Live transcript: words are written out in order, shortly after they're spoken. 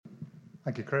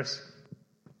Thank you, Chris.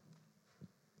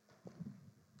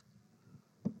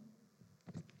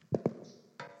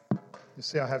 You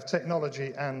see, I have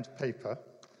technology and paper,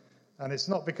 and it's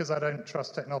not because I don't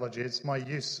trust technology, it's my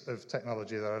use of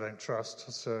technology that I don't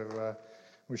trust, so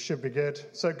we should be good.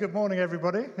 So good morning,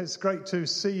 everybody. It's great to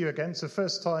see you again. It's the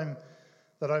first time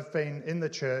that I've been in the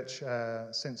church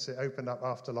since it opened up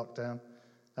after lockdown,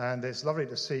 and it's lovely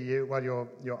to see you, well,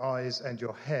 your eyes and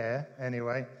your hair,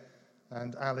 anyway,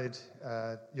 and Alid,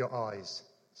 your eyes.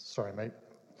 Sorry, mate.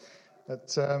 But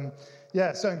so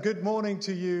good morning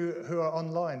to you who are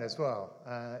online as well.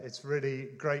 It's really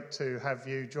great to have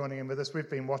you joining in with us. We've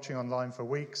been watching online for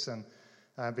weeks and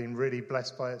been really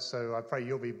blessed by it, so I pray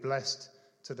you'll be blessed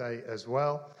today as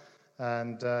well.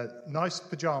 And nice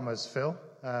pajamas, Phil.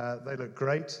 They look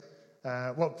great.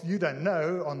 What you don't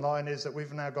know online is that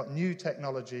we've now got new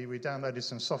technology. We downloaded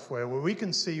some software where we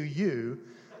can see you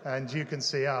and you can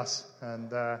see us.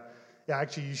 And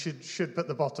actually, you should put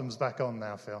the bottoms back on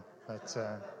now, Phil. That's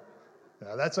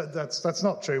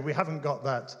not true. We haven't got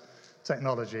that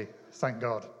technology, thank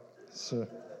God. So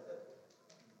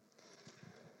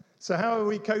how are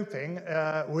we coping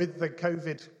with the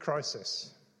COVID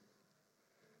crisis?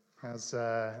 It's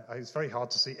very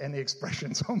hard to see any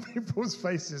expressions on people's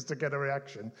faces to get a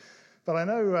reaction. But I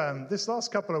know this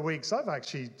last couple of weeks, I've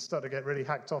actually started to get really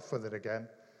hacked off with it again.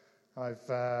 I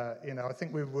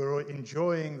think we were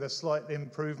enjoying the slight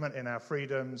improvement in our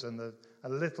freedoms and a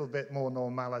little bit more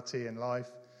normality in life.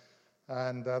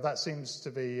 And that seems to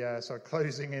be sort of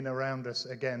closing in around us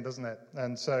again, doesn't it?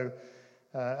 And so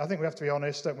I think we have to be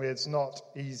honest, don't we? It's not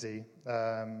easy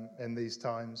in these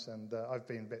times. And I've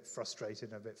been a bit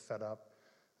frustrated and a bit fed up.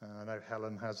 I know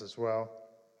Helen has as well.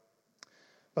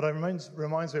 But it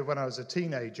reminds me of when I was a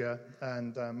teenager,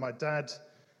 and my dad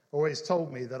always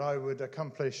told me that I would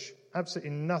accomplish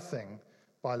absolutely nothing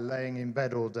by laying in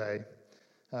bed all day.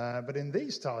 But in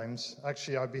these times,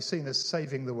 actually, I'd be seen as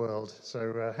saving the world.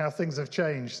 So how things have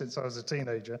changed since I was a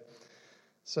teenager.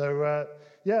 So,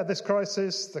 this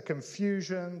crisis, the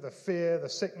confusion, the fear, the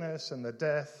sickness and the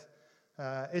death,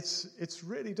 it's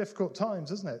really difficult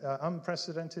times, isn't it?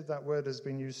 Unprecedented, that word has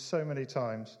been used so many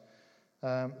times.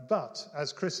 But,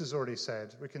 as Chris has already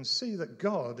said, we can see that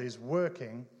God is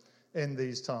working in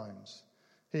these times.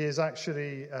 He is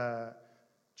actually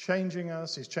changing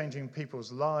us. He's changing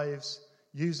people's lives,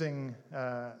 using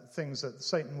things that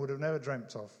Satan would have never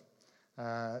dreamt of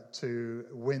to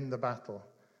win the battle,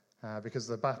 because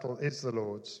the battle is the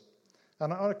Lord's.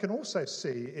 And I can also see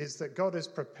is that God is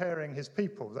preparing his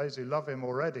people, those who love him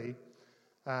already,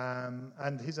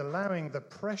 and he's allowing the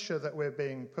pressure that we're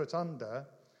being put under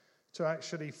to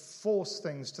actually force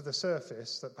things to the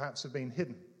surface that perhaps have been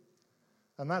hidden.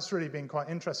 And that's really been quite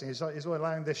interesting. He's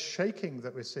allowing this shaking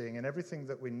that we're seeing in everything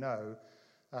that we know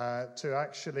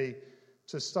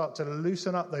to start to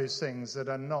loosen up those things that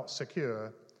are not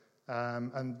secure.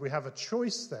 And we have a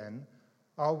choice then.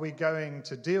 Are we going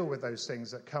to deal with those things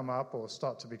that come up or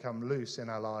start to become loose in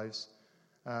our lives?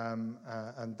 And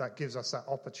that gives us that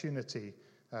opportunity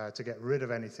to get rid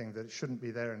of anything that shouldn't be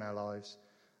there in our lives.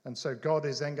 And so God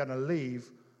is then going to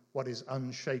leave what is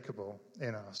unshakable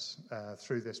in us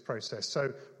through this process.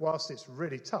 So whilst it's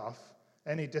really tough,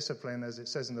 any discipline, as it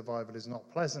says in the Bible, is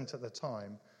not pleasant at the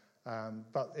time,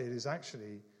 but it is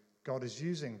actually, God is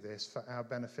using this for our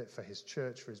benefit, for his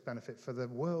church, for his benefit, for the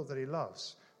world that he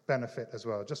loves, benefit as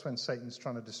well. Just when Satan's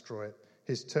trying to destroy it,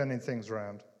 he's turning things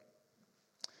around.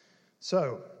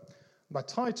 So my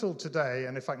title today,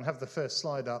 and if I can have the first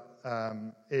slide up,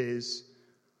 is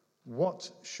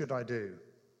What Should I Do?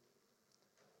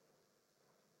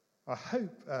 I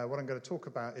hope what I'm going to talk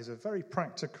about is a very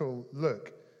practical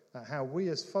look at how we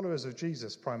as followers of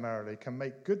Jesus primarily can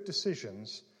make good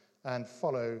decisions and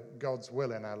follow God's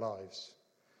will in our lives.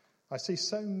 I see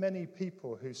so many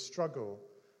people who struggle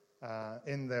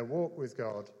in their walk with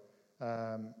God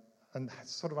and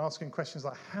sort of asking questions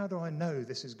like, how do I know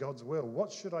this is God's will?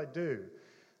 What should I do?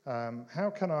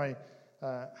 How can I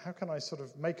sort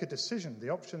of make a decision?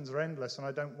 The options are endless and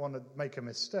I don't want to make a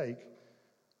mistake.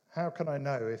 How can I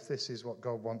know if this is what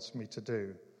God wants me to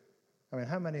do? I mean,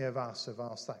 how many of us have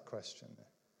asked that question?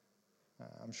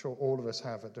 I'm sure all of us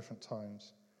have at different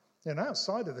times. And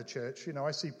outside of the church,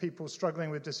 I see people struggling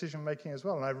with decision-making as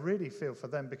well, and I really feel for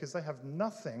them because they have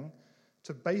nothing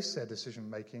to base their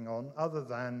decision-making on other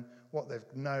than what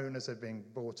they've known as they're being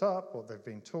brought up, what they've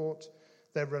been taught.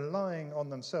 They're relying on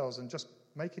themselves and just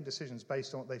making decisions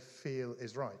based on what they feel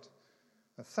is right.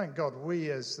 And thank God we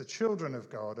as the children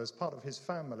of God, as part of his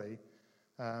family,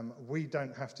 we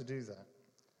don't have to do that.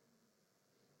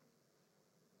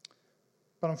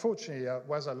 But unfortunately,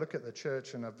 as I look at the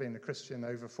church, and I've been a Christian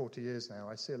over 40 years now,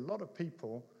 I see a lot of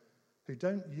people who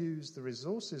don't use the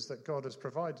resources that God has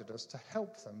provided us to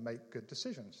help them make good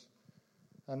decisions.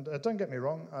 And don't get me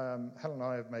wrong, Helen and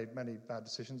I have made many bad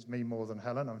decisions, me more than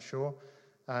Helen, I'm sure.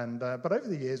 But over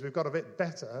the years, we've got a bit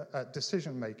better at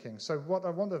decision making. So what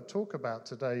I want to talk about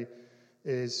today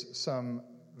is some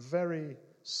very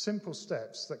simple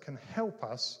steps that can help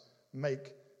us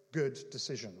make good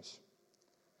decisions.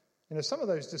 You know, some of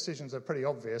those decisions are pretty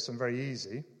obvious and very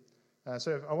easy.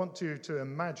 So I want you to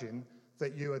imagine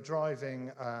that you are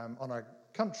driving on a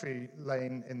country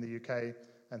lane in the UK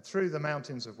and through the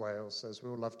mountains of Wales, as we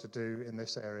all love to do in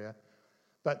this area.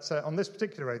 But on this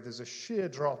particular road, there's a sheer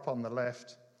drop on the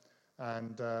left,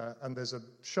 and there's a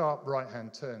sharp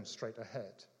right-hand turn straight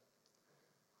ahead.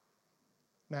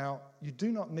 Now, you do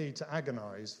not need to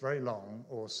agonize very long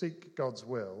or seek God's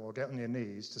will or get on your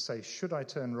knees to say, should I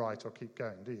turn right or keep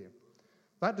going, do you?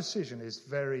 That decision is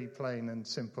very plain and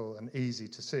simple and easy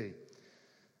to see.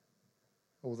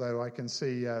 Although I can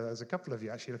see there's a couple of you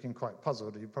actually looking quite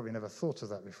puzzled. You probably never thought of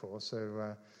that before.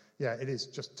 So, yeah, it is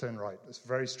just turn right. It's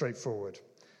very straightforward.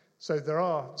 So there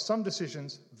are some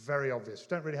decisions very obvious.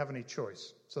 We don't really have any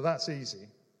choice. So that's easy.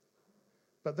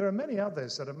 But there are many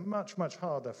others that are much, much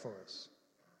harder for us.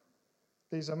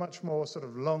 These are much more sort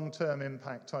of long-term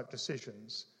impact type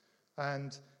decisions.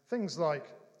 And things like,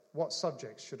 what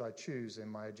subjects should I choose in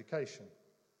my education?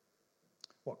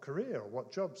 What career or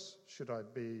what jobs should I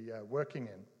be working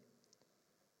in?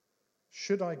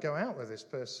 Should I go out with this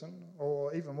person?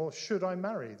 Or even more, should I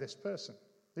marry this person?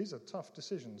 These are tough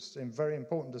decisions and very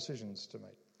important decisions to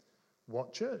make.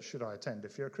 What church should I attend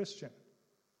if you're a Christian?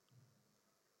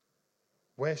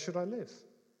 Where should I live?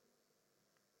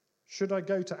 Should I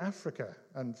go to Africa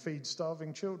and feed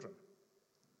starving children?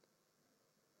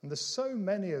 And there's so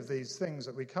many of these things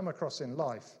that we come across in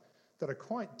life that are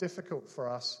quite difficult for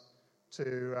us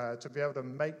to be able to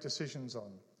make decisions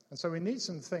on. And so we need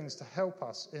some things to help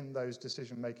us in those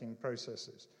decision-making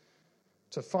processes,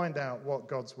 to find out what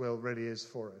God's will really is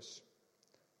for us.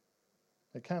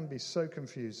 It can be so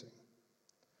confusing.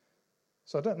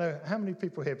 So I don't know, how many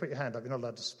people here, put your hand up, you're not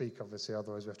allowed to speak, obviously,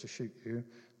 otherwise we have to shoot you.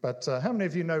 But how many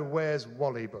of you know Where's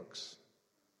Wally books?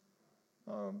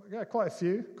 Yeah, quite a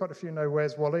few know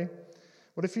Where's Wally.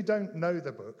 Well, if you don't know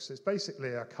the books, it's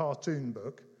basically a cartoon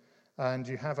book, and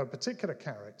you have a particular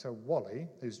character, Wally,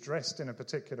 who's dressed in a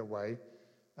particular way,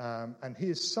 and he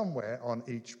is somewhere on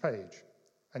each page.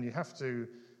 And you have to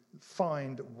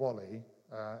find Wally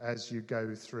as you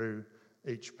go through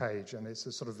each page, and it's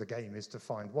a sort of the game is to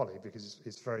find Wally, because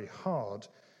it's very hard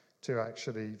to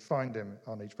actually find him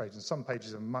on each page, and some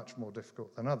pages are much more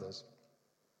difficult than others.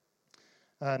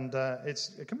 And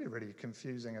it can be really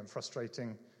confusing and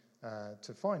frustrating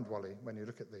to find Wally when you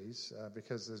look at these,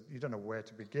 because you don't know where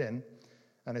to begin.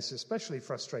 And it's especially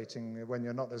frustrating when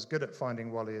you're not as good at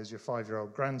finding Wally as your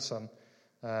 5-year-old grandson,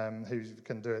 who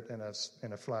can do it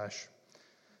in a flash.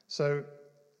 So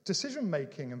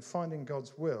decision-making and finding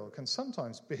God's will can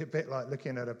sometimes be a bit like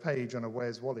looking at a page on a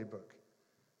Where's Wally book.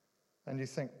 And you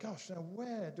think, gosh, now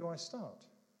where do I start?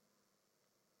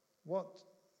 What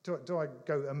do I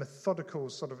go a methodical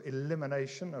sort of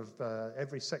elimination of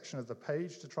every section of the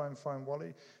page to try and find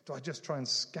Wally? Do I just try and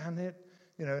scan it?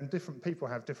 You know, and different people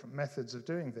have different methods of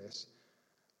doing this.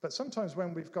 But sometimes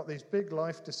when we've got these big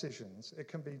life decisions, it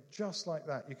can be just like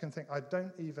that. You can think, I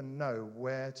don't even know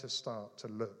where to start to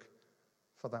look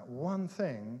for that one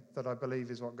thing that I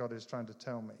believe is what God is trying to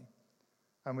tell me.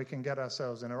 And we can get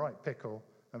ourselves in a right pickle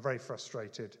and very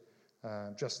frustrated,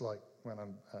 just like when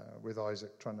I'm with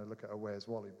Isaac trying to look at a Where's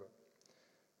Wally book.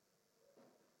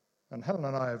 And Helen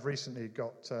and I have recently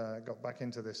got back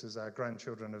into this as our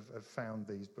grandchildren have found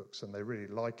these books, and they really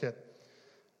like it.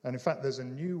 And in fact, there's a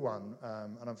new one,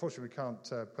 and unfortunately we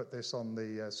can't put this on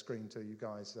the screen to you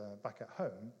guys back at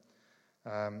home.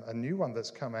 A new one that's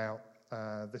come out,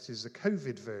 this is the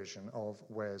COVID version of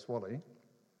Where's Wally.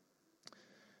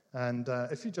 And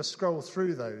if you just scroll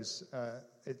through those,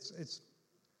 it's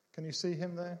can you see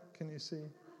him there? Can you see?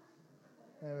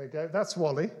 There we go. That's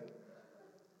Wally.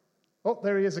 Oh,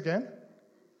 there he is again.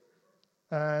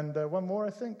 And one more,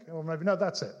 I think. Or maybe, no,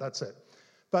 that's it.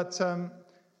 But,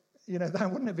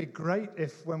 wouldn't it be great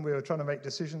if when we were trying to make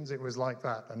decisions, it was like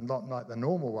that and not like the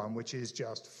normal one, which is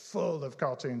just full of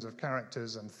cartoons of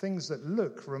characters and things that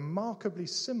look remarkably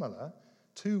similar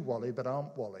to Wally but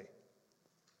aren't Wally.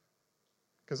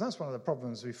 Because that's one of the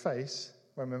problems we face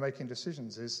when we're making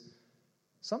decisions is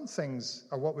some things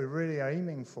are what we're really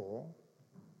aiming for,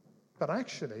 but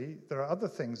actually there are other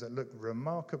things that look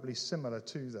remarkably similar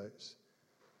to those.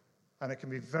 And it can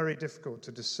be very difficult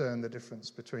to discern the difference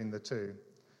between the two.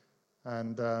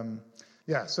 And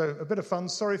so a bit of fun.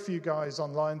 Sorry for you guys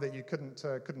online that you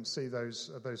couldn't see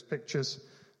those pictures.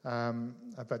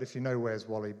 But if you know Where's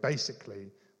Wally,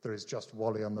 basically there is just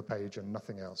Wally on the page and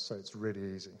nothing else. So it's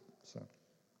really easy. So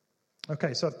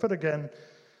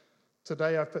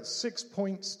today I've put 6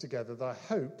 points together that I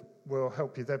hope will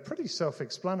help you. They're pretty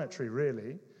self-explanatory,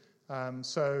 really.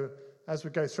 So as we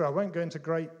go through, I won't go into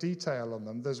great detail on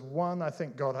them. There's one I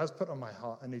think God has put on my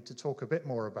heart I need to talk a bit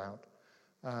more about.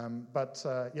 I'm not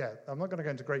going to go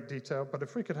into great detail, but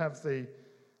if we could have the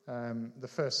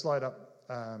first slide up,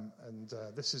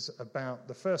 this is about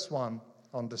the first one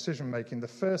on decision-making, the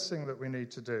first thing that we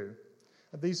need to do.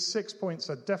 And these 6 points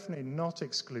are definitely not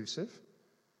exclusive.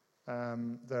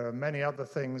 There are many other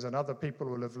things, and other people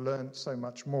will have learned so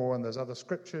much more, and there's other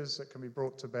scriptures that can be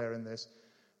brought to bear in this.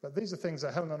 But these are things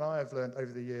that Helen and I have learned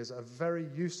over the years that are very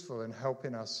useful in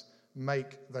helping us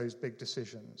make those big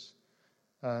decisions.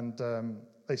 And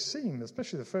they seem,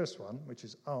 especially the first one, which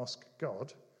is ask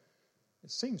God,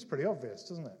 it seems pretty obvious,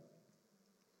 doesn't it?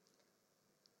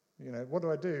 What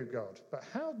do I do, God? But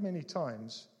how many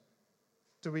times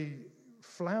do we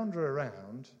flounder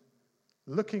around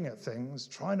looking at things,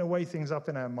 trying to weigh things up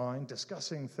in our mind,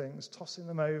 discussing things, tossing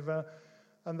them over,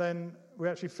 and then we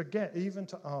actually forget even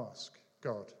to ask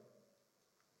God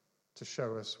to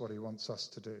show us what he wants us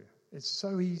to do? It's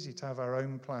so easy to have our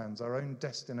own plans, our own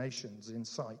destinations in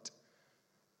sight,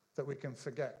 that we can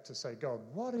forget to say, God,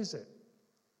 what is it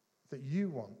that you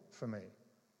want for me?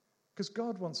 Because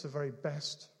God wants the very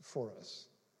best for us.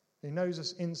 He knows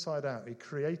us inside out. He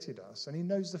created us, and he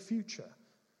knows the future.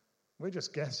 We're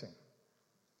just guessing.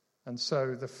 And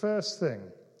so the first thing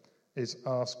is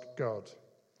ask God.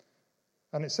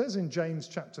 And it says in James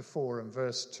chapter 4 and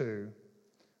verse 2,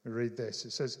 we read this.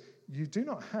 It says, you do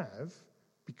not have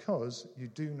because you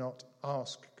do not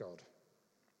ask God.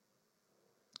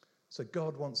 So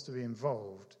God wants to be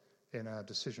involved in our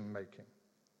decision making.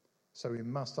 So we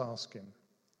must ask him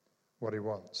what he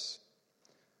wants.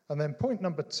 And then point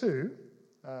number 2,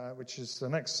 which is the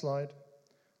next slide,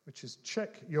 which is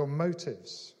check your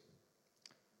motives.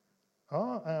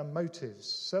 Are our motives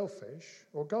selfish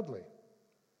or godly?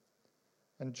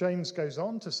 And James goes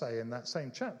on to say in that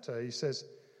same chapter, he says,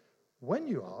 when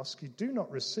you ask, you do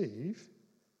not receive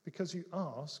because you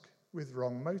ask with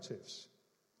wrong motives.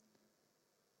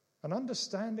 And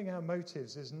understanding our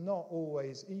motives is not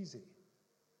always easy.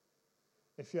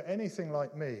 If you're anything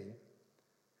like me,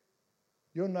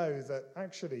 you'll know that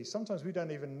actually sometimes we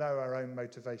don't even know our own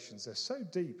motivations. They're so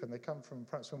deep and they come from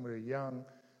perhaps when we were young,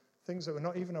 things that we're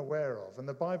not even aware of. And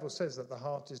the Bible says that the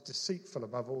heart is deceitful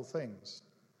above all things.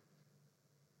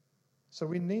 So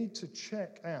we need to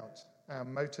check out our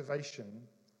motivation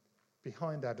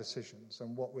behind our decisions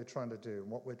and what we're trying to do and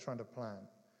what we're trying to plan.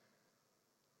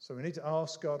 So we need to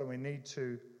ask God and we need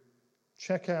to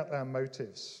check out our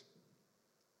motives.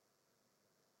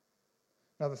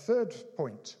 Now the third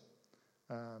point,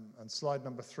 and slide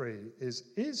number 3,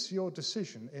 is your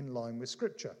decision in line with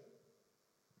Scripture?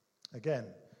 Again,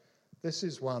 this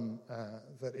is one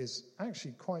that is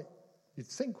actually quite, you'd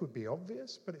think would be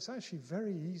obvious, but it's actually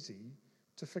very easy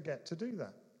to forget to do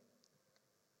that.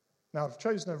 Now, I've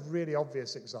chosen a really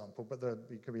obvious example, but there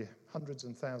could be hundreds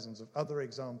and thousands of other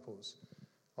examples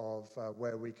of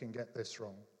where we can get this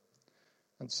wrong.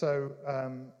 And so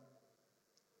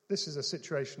this is a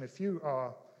situation, if you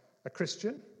are a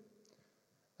Christian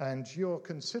and you're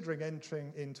considering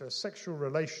entering into a sexual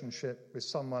relationship with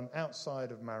someone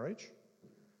outside of marriage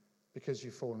because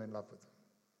you've fallen in love with them.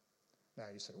 Now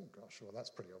you say, oh gosh, well that's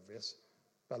pretty obvious.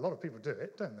 But a lot of people do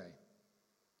it, don't they?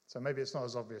 So maybe it's not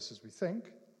as obvious as we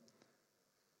think.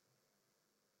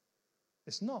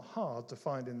 It's not hard to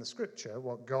find in the Scripture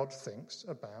what God thinks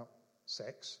about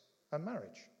sex and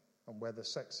marriage and whether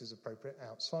sex is appropriate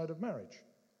outside of marriage.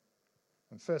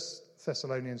 And 1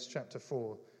 Thessalonians chapter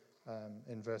 4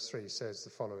 in verse 3 says the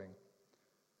following.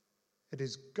 It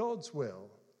is God's will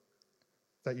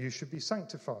that you should be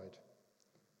sanctified,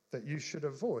 that you should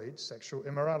avoid sexual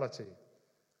immorality,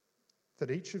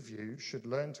 that each of you should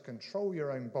learn to control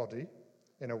your own body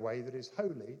in a way that is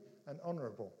holy and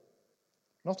honourable,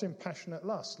 not in passionate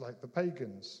lust like the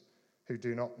pagans who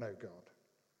do not know God.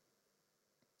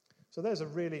 So there's a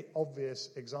really obvious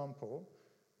example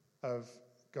of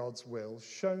God's will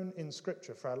shown in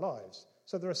Scripture for our lives.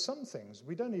 So there are some things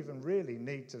we don't even really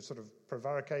need to sort of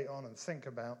prevaricate on and think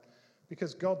about,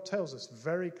 because God tells us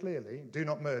very clearly, do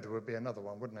not murder would be another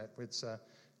one, wouldn't it? It's,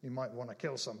 you might want to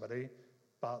kill somebody,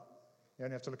 but you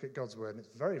only have to look at God's word, and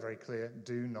it's very, very clear,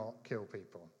 do not kill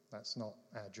people. That's not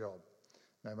our job,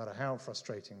 no matter how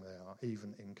frustrating they are,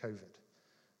 even in COVID.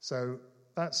 So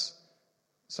that's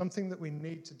something that we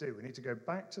need to do. We need to go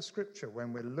back to Scripture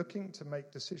when we're looking to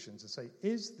make decisions and say,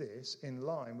 is this in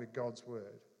line with God's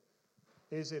word?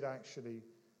 Is it actually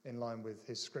in line with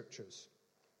his Scriptures?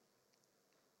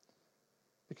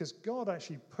 Because God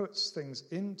actually puts things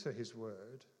into his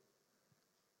word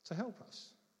to help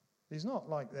us. He's not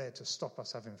like there to stop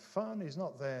us having fun. He's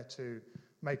not there to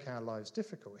make our lives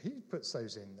difficult. He puts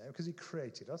those in there because he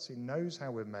created us. He knows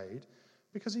how we're made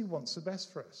because he wants the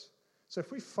best for us. So if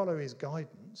we follow his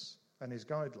guidance and his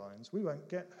guidelines, we won't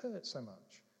get hurt so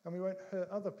much and we won't hurt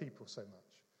other people so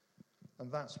much.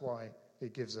 And that's why he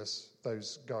gives us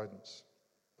those guidance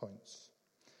points.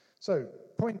 So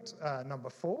point number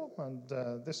 4,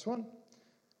 and this one,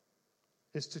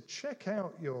 is to check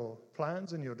out your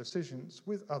plans and your decisions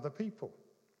with other people.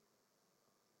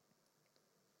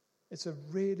 It's a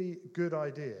really good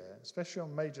idea, especially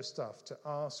on major stuff, to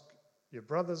ask your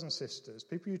brothers and sisters,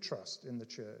 people you trust in the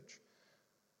church,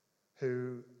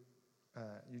 who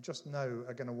you just know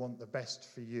are going to want the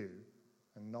best for you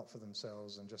and not for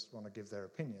themselves and just want to give their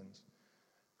opinions.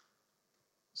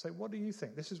 Say, what do you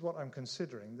think? This is what I'm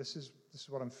considering. This is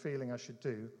what I'm feeling I should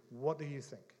do. What do you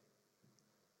think?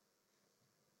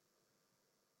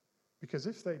 Because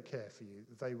if they care for you,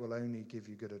 they will only give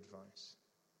you good advice.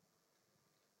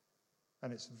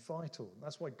 And it's vital.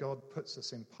 That's why God puts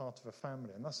us in part of a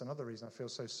family. And that's another reason I feel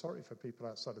so sorry for people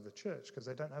outside of the church, because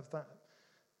they don't have that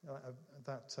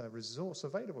resource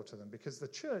available to them, because the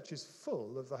church is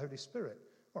full of the Holy Spirit.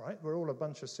 All right, we're all a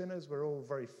bunch of sinners. We're all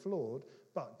very flawed.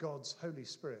 But God's Holy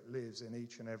Spirit lives in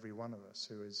each and every one of us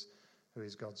who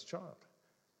is God's child.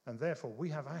 And therefore, we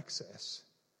have access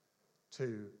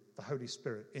to the Holy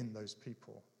Spirit in those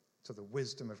people, to the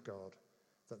wisdom of God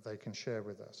that they can share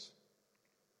with us.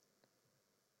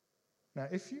 Now,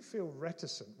 if you feel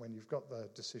reticent when you've got the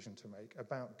decision to make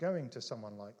about going to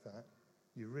someone like that,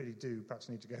 you really do perhaps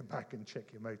need to go back and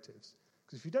check your motives.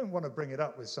 Because if you don't want to bring it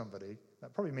up with somebody,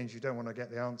 that probably means you don't want to get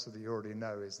the answer that you already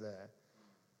know is there.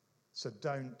 So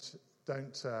don't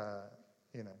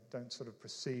sort of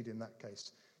proceed in that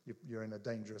case. You're in a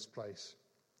dangerous place.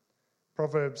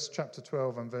 Proverbs chapter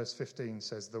 12 and verse 15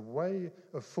 says, "The way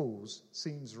of fools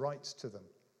seems right to them,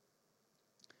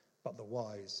 but the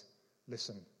wise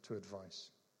listen to advice."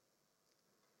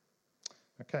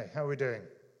 Okay, how are we doing?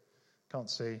 Can't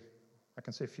see. I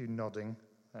can see a few nodding,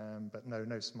 but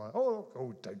no smile.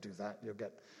 Oh, don't do that. You'll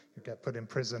get put in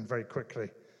prison very quickly.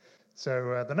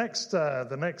 So the next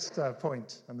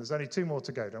point, and there's only 2 more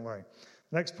to go, don't worry.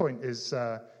 The next point is,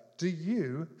 do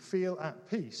you feel at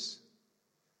peace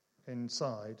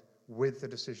inside with the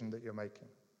decision that you're making?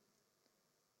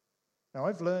 Now,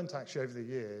 I've learned actually over the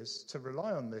years to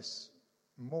rely on this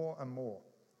more and more.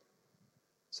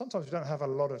 Sometimes we don't have a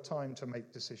lot of time to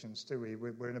make decisions, do we?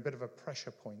 We're in a bit of a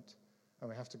pressure point, and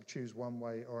we have to choose one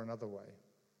way or another way.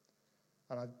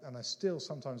 And I still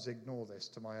sometimes ignore this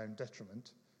to my own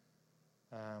detriment.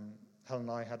 Helen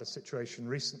and I had a situation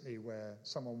recently where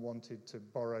someone wanted to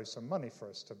borrow some money for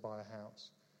us to buy a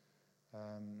house,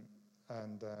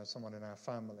 and someone in our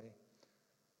family.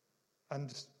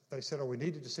 And they said, we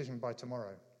need a decision by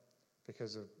tomorrow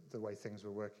because of the way things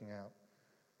were working out.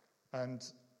 And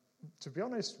to be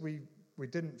honest, we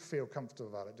didn't feel comfortable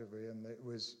about it, did we? And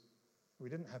we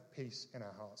didn't have peace in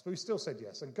our hearts. But we still said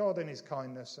yes. And God, in his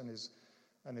kindness and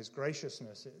his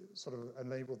graciousness, it sort of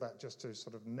enabled that just to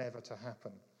sort of never to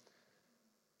happen.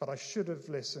 But I should have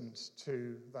listened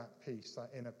to that peace,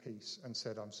 that inner peace, and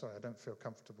said, I'm sorry, I don't feel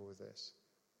comfortable with this.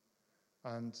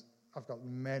 And I've got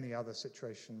many other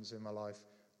situations in my life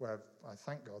where I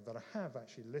thank God that I have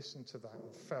actually listened to that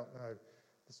and felt, no,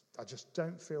 I just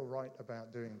don't feel right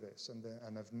about doing this, and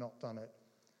have not done it.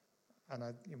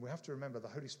 And we have to remember the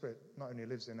Holy Spirit not only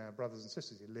lives in our brothers and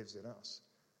sisters, he lives in us.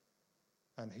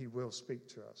 And he will speak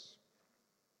to us.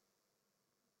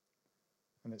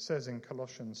 And it says in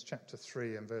Colossians chapter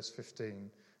 3 and verse 15,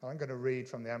 I'm going to read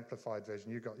from the Amplified version.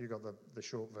 You got the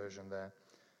short version there.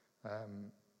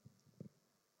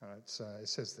 It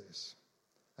says this: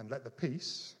 "And let the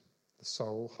peace, the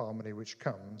soul harmony which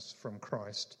comes from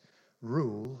Christ,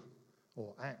 rule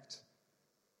or act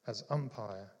as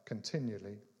umpire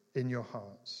continually in your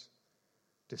hearts,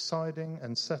 deciding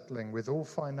and settling with all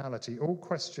finality all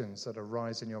questions that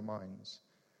arise in your minds.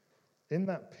 In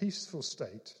that peaceful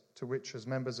state to which, as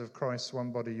members of Christ's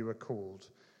one body, you are called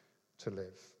to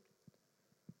live."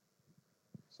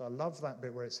 So I love that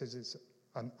bit where it says it's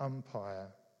an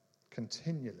umpire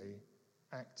continually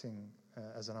acting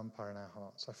as an umpire in our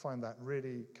hearts. I find that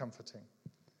really comforting.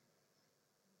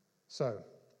 So,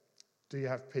 do you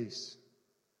have peace?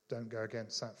 Don't go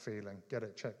against that feeling. Get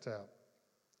it checked out.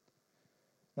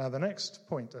 Now, the next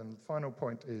point and final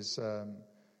point is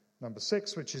Number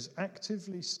 6, which is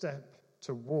actively step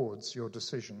towards your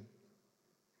decision.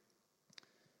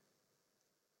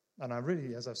 And I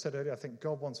really, as I've said earlier, I think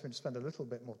God wants me to spend a little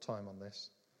bit more time on this.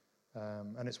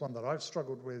 And it's one that I've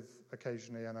struggled with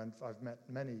occasionally, and I've met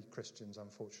many Christians,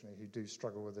 unfortunately, who do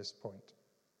struggle with this point.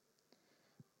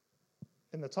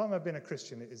 In the time I've been a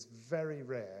Christian, it is very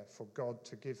rare for God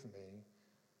to give me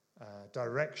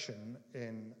direction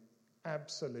in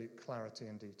absolute clarity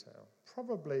and detail.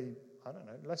 Probably, I don't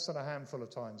know, less than a handful of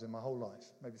times in my whole life,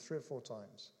 maybe 3 or 4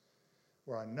 times,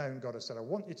 where I've known God has said, I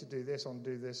want you to do this, I want to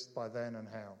do this, by then and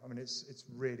how. I mean, it's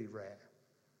really rare.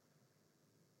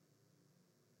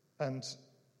 And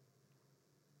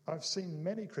I've seen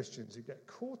many Christians who get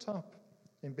caught up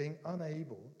in being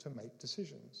unable to make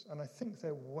decisions. And I think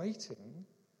they're waiting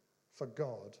for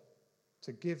God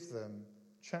to give them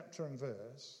chapter and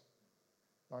verse,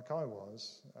 like I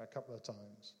was a couple of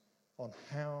times, on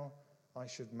how I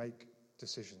should make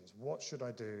decisions. What should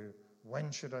I do?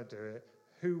 When should I do it?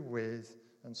 Who with?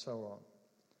 And so on.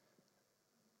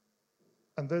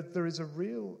 And there is a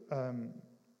real...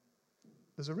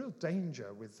 There's a real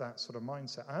danger with that sort of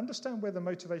mindset. I understand where the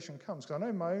motivation comes, because I know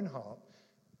in my own heart,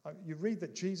 you read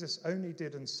that Jesus only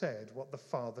did and said what the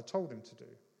Father told him to do.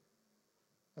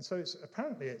 And so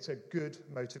apparently it's a good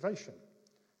motivation,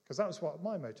 because that was what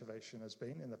my motivation has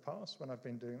been in the past when I've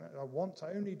been doing that. I want to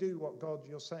only do what God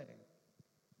you're saying.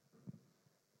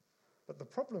 But the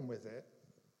problem with it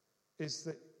is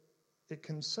that it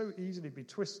can so easily be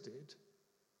twisted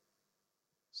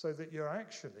so that you're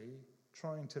actually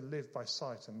trying to live by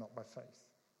sight and not by faith.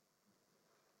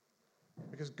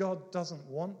 Because God doesn't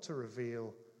want to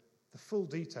reveal the full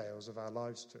details of our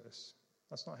lives to us.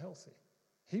 That's not healthy.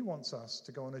 He wants us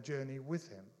to go on a journey with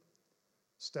him,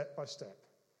 step by step.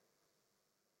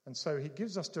 And so he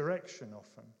gives us direction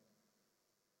often,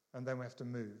 and then we have to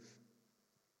move.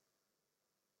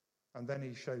 And then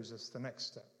he shows us the next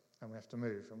step, and we have to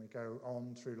move, and we go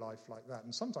on through life like that.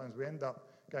 And sometimes we end up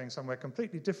going somewhere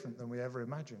completely different than we ever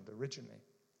imagined originally.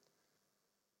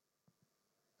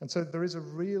 And so there is a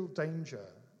real danger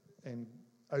in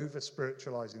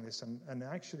over-spiritualizing this, and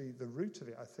actually the root of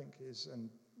it, I think, is, and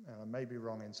I may be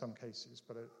wrong in some cases,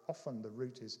 but often the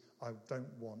root is, I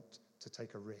don't want to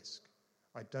take a risk.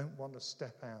 I don't want to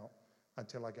step out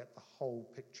until I get the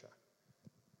whole picture.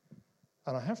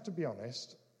 And I have to be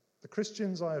honest, the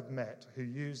Christians I have met who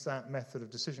use that method of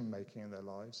decision-making in their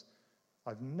lives,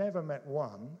 I've never met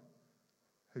one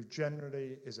who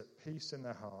generally is at peace in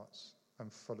their hearts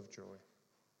and full of joy.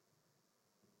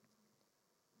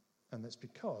 And that's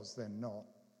because they're not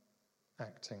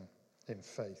acting in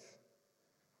faith.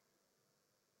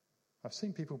 I've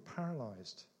seen people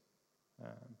paralyzed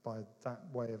by that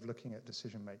way of looking at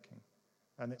decision-making.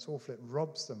 And it's awful. It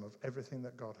robs them of everything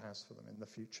that God has for them in the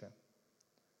future.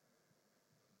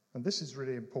 And this is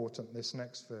really important, this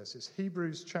next verse. It's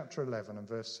Hebrews chapter 11 and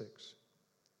verse 6.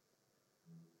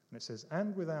 And it says,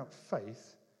 and without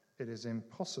faith, it is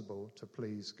impossible to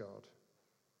please God.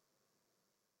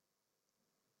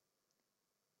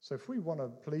 So if we want to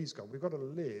please God, we've got to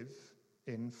live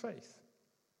in faith,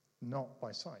 not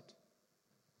by sight.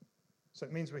 So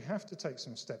it means we have to take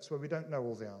some steps where we don't know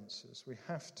all the answers. We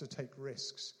have to take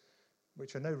risks,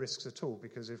 which are no risks at all,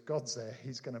 because if God's there,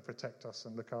 he's going to protect us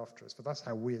and look after us. But that's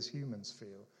how we as humans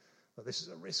feel, that this is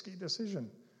a risky decision.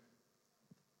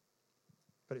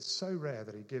 But it's so rare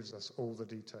that he gives us all the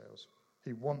details.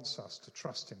 He wants us to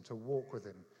trust him, to walk with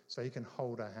him, so he can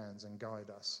hold our hands and guide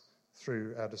us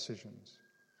through our decisions.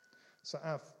 So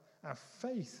our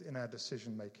faith in our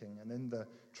decision-making and in the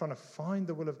trying to find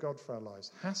the will of God for our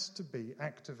lives has to be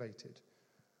activated.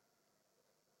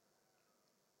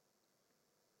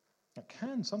 It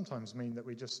can sometimes mean that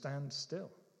we just stand still.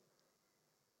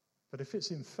 But if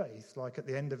it's in faith, like at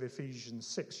the end of Ephesians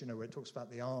 6, where it talks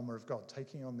about the armor of God,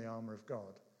 taking on the armor of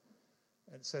God,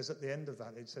 it says at the end of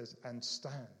that, it says, and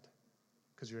stand,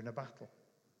 because you're in a battle.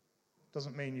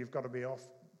 Doesn't mean you've got to be off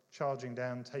charging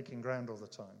down, taking ground all the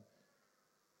time.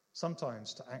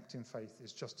 Sometimes to act in faith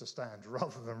is just to stand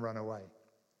rather than run away.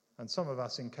 And some of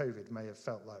us in COVID may have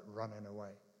felt like running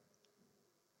away.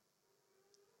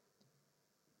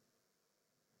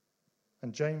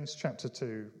 And James chapter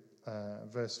 2,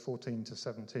 verse 14 to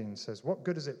 17 says, what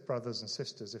good is it, brothers and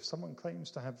sisters, if someone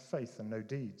claims to have faith and no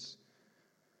deeds?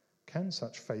 Can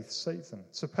such faith save them?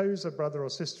 Suppose a brother or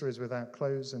sister is without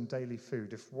clothes and daily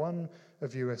food. If one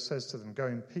of you says to them, go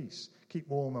in peace, keep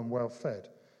warm and well fed,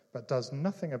 but does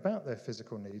nothing about their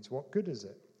physical needs, what good is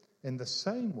it? In the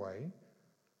same way,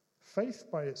 faith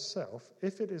by itself,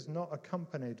 if it is not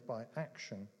accompanied by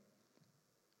action,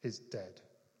 is dead.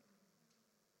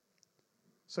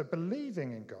 So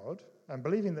believing in God And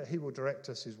believing that he will direct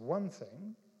us is one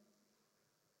thing,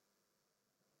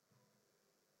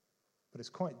 but it's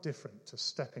quite different to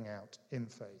stepping out in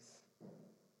faith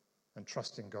and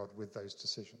trusting God with those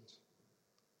decisions.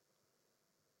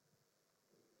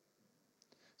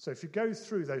 So if you go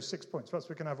through those 6 points, perhaps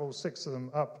we can have all 6 of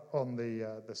them up on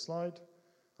the slide.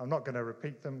 I'm not going to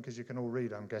repeat them because you can all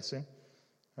read, I'm guessing.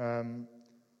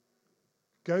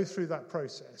 Go through that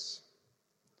process.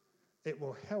 It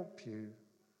will help you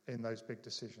in those big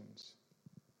decisions.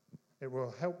 It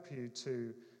will help you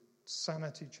to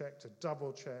sanity check, to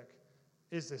double check,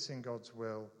 is this in God's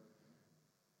will?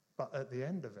 But at the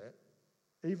end of it,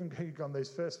 even going on those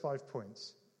first 5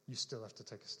 points, you still have to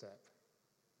take a step.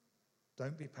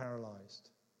 Don't be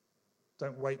paralyzed.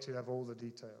 Don't wait till you have all the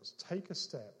details. Take a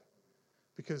step,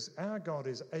 because our God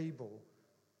is able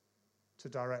to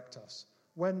direct us.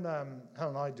 When Helen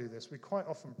and I do this, we quite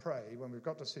often pray when we've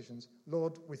got decisions,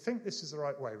 Lord, we think this is the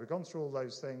right way. We've gone through all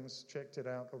those things, checked it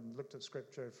out, looked at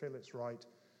Scripture, feel it's right,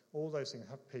 all those things,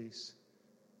 have peace.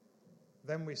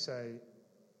 Then we say,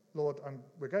 Lord,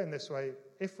 we're going this way.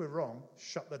 If we're wrong,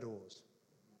 shut the doors.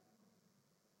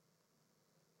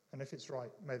 And if it's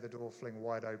right, may the door fling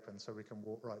wide open so we can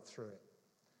walk right through it.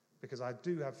 Because I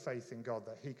do have faith in God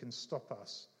that he can stop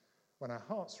us when our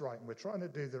heart's right and we're trying to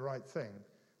do the right thing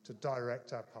to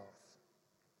direct our path.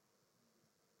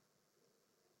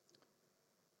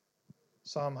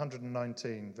 Psalm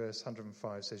 119, verse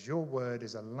 105 says, your word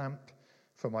is a lamp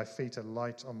for my feet, a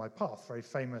light on my path. Very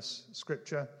famous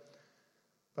scripture.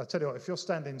 But I tell you what, if you're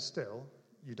standing still,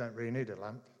 you don't really need a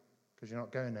lamp because you're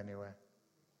not going anywhere.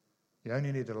 You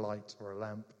only need a light or a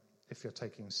lamp if you're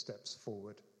taking steps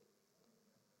forward.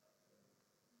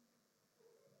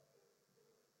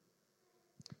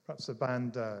 Perhaps the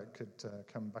band could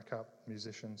come back up,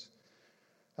 musicians.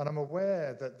 And I'm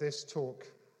aware that this talk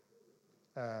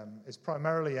is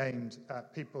primarily aimed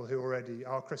at people who already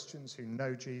are Christians, who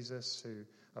know Jesus, who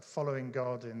are following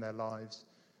God in their lives.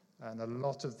 And a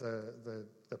lot of the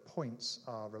points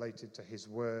are related to his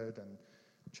word and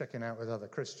checking out with other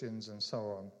Christians and so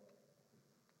on.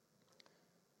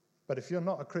 But if you're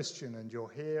not a Christian and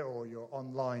you're here or you're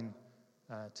online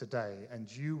today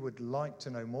and you would like to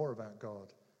know more about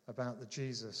God, about the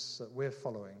Jesus that we're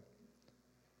following,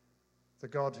 the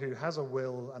God who has a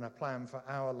will and a plan for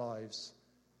our lives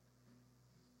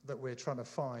that we're trying to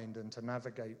find and to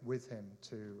navigate with him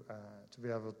to be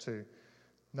able to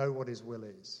know what his will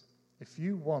is. If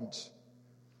you want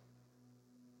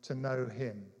to know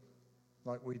him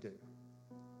like we do,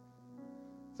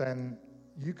 then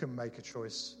you can make a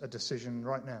choice, a decision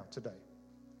right now, today.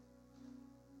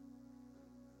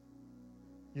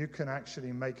 You can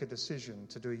actually make a decision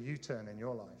to do a U-turn in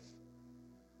your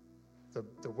life.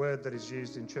 The word that is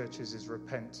used in churches is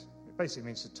repent. It basically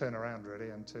means to turn around, really,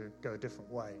 and to go a different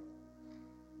way.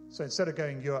 So instead of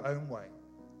going your own way,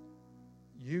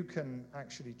 you can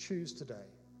actually choose today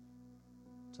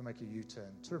to make a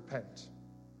U-turn, to repent,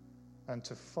 and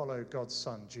to follow God's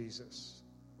Son, Jesus,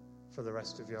 for the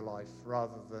rest of your life,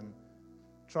 rather than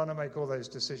trying to make all those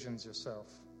decisions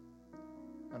yourself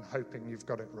and hoping you've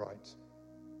got it right.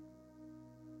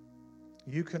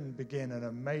 You can begin an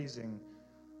amazing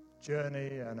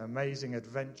journey, an amazing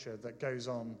adventure that goes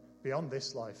on beyond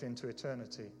this life into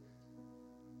eternity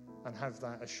and have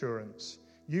that assurance.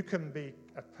 You can be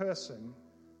a person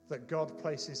that God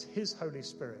places his Holy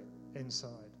Spirit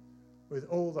inside with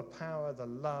all the power, the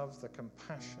love, the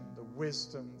compassion, the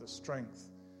wisdom, the strength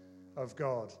of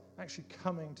God actually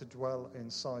coming to dwell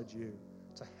inside you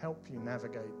to help you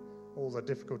navigate all the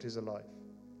difficulties of life.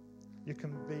 You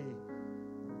can be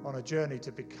on a journey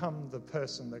to become the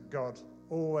person that God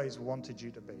always wanted you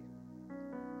to be.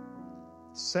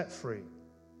 Set free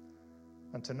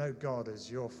and to know God as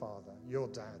your Father, your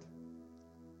Dad.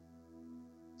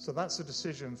 So that's a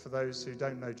decision for those who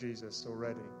don't know Jesus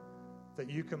already that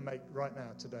you can make right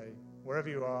now, today. Wherever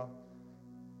you are,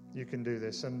 you can do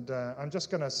this. And I'm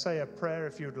just going to say a prayer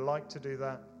if you'd like to do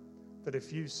that, that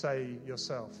if you say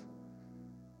yourself,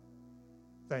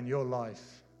 then your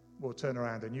life will turn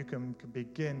around and you can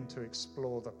begin to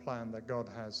explore the plan that God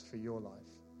has for your life,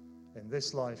 in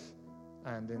this life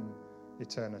and in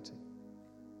eternity.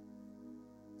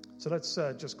 So let's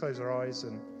just close our eyes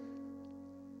and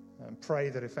pray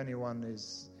that if anyone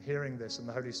is hearing this and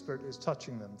the Holy Spirit is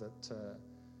touching them,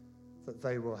 that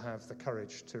they will have the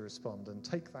courage to respond and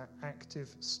take that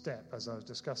active step, as I was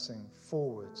discussing,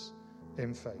 forwards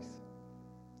in faith.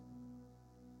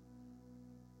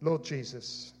 Lord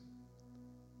Jesus,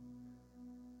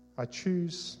 I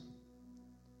choose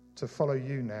to follow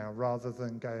you now rather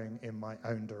than going in my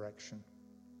own direction.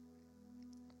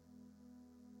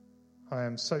 I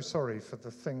am so sorry for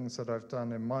the things that I've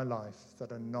done in my life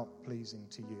that are not pleasing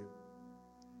to you.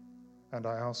 And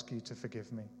I ask you to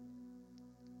forgive me.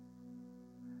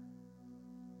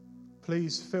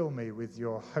 Please fill me with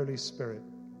your Holy Spirit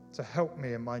to help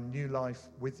me in my new life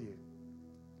with you.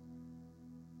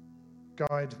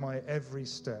 Guide my every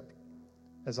step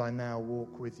as I now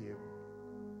walk with you.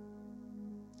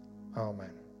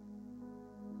 Amen.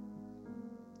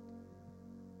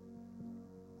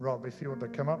 Rob, if you want to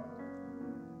come up,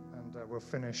 and we'll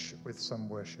finish with some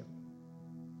worship.